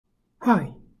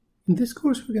Hi, in this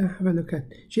course we're going to have a look at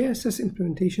JSS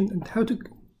implementation and how to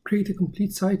create a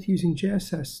complete site using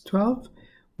JSS 12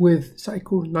 with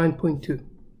Sitecore 9.2.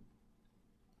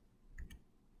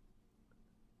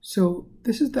 So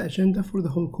this is the agenda for the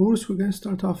whole course. We're going to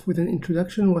start off with an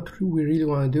introduction, what we really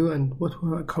want to do and what we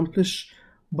want to accomplish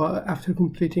after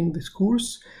completing this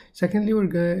course. Secondly, we're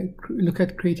going to look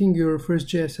at creating your first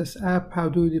JSS app, how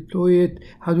do you deploy it,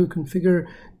 how do you configure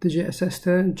the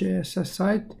JSS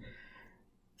site.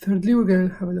 Thirdly, we're going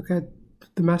to have a look at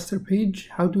the master page.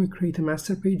 How do we create a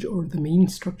master page or the main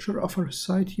structure of our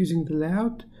site using the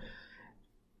layout?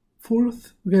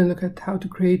 Fourth, we're going to look at how to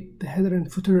create the header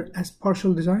and footer as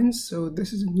partial designs. So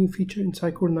this is a new feature in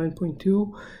Sitecore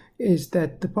 9.2, is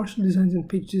that the partial designs and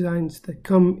page designs that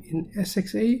come in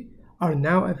SXA are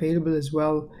now available as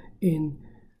well in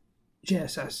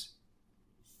JSS.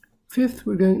 Fifth,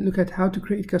 we're going to look at how to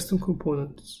create custom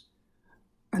components.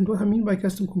 And what I mean by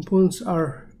custom components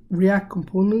are React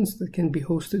components that can be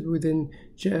hosted within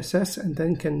JSS and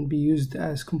then can be used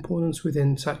as components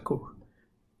within Sitecore.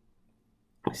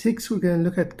 Six, we're going to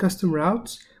look at custom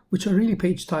routes, which are really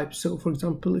page types. So for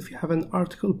example, if you have an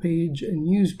article page, a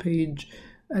news page,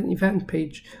 an event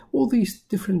page, all these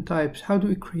different types, how do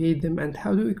we create them, and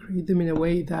how do we create them in a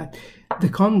way that the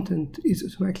content is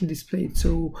automatically displayed?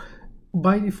 So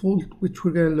by default, which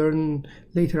we're going to learn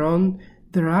later on,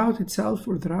 the route itself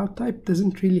or the route type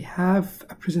doesn't really have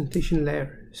a presentation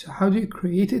layer. So how do you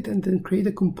create it and then create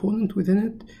a component within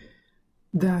it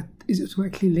that is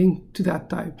automatically linked to that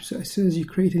type? So as soon as you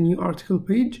create a new article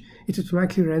page, it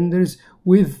automatically renders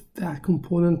with that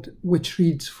component which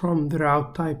reads from the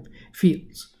route type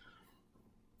fields.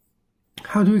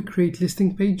 How do we create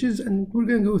listing pages? And we're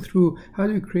going to go through how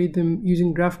do we create them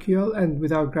using GraphQL and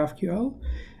without GraphQL.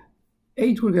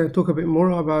 8, we're going to talk a bit more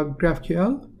about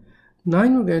GraphQL.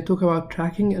 9, we're going to talk about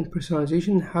tracking and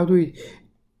personalization. How do we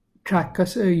track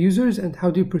users and how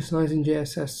do you personalize in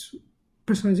JSS?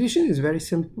 Personalization is very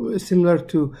simple, similar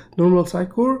to normal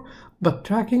Sitecore, but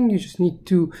tracking, you just need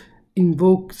to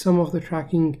invoke some of the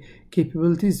tracking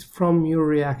capabilities from your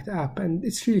React app, and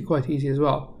it's really quite easy as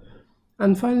well.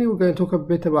 And finally, we're going to talk a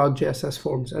bit about JSS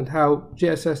forms and how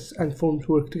JSS and forms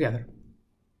work together.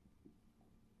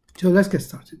 So let's get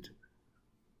started.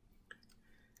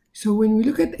 So when we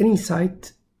look at any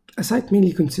site, a site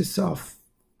mainly consists of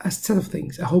a set of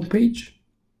things: a home page,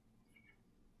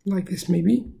 like this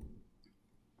maybe,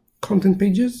 content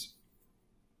pages,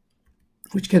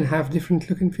 which can have different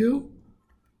look and feel,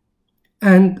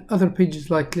 and other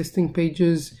pages like listing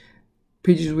pages,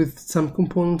 pages with some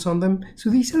components on them.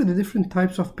 So these are the different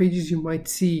types of pages you might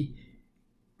see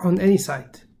on any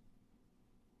site.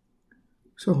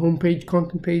 So home page,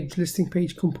 content page, listing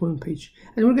page, component page.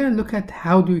 And we're going to look at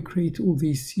how do we create all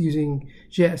these using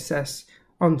JSS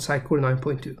on Sitecore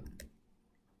 9.2.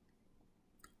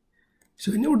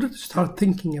 So in order to start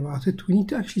thinking about it, we need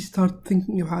to actually start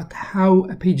thinking about how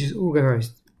a page is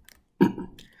organized.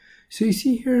 So you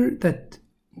see here that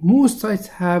most sites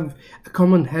have a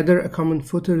common header, a common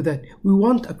footer that we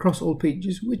want across all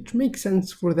pages, which makes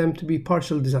sense for them to be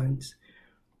partial designs.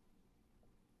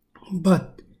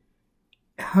 But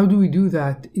how do we do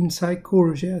that in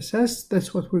Sitecore JSS?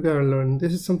 That's what we're going to learn.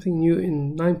 This is something new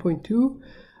in 9.2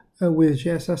 with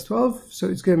JSS 12, so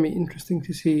it's going to be interesting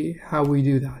to see how we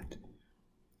do that.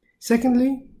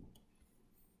 Secondly,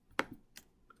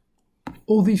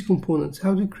 all these components,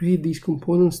 how do you create these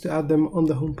components to add them on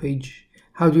the home page?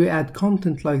 How do you add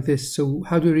content like this? So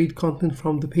how do you read content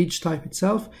from the page type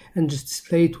itself and just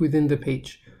display it within the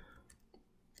page?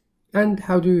 And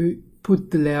how do you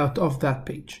put the layout of that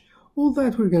page? All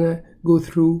that we're going to go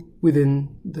through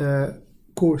within the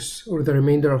course or the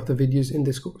remainder of the videos in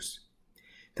this course.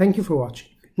 Thank you for watching.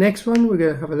 Next one, we're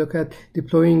going to have a look at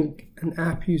deploying an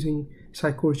app using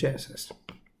Sitecore JSS.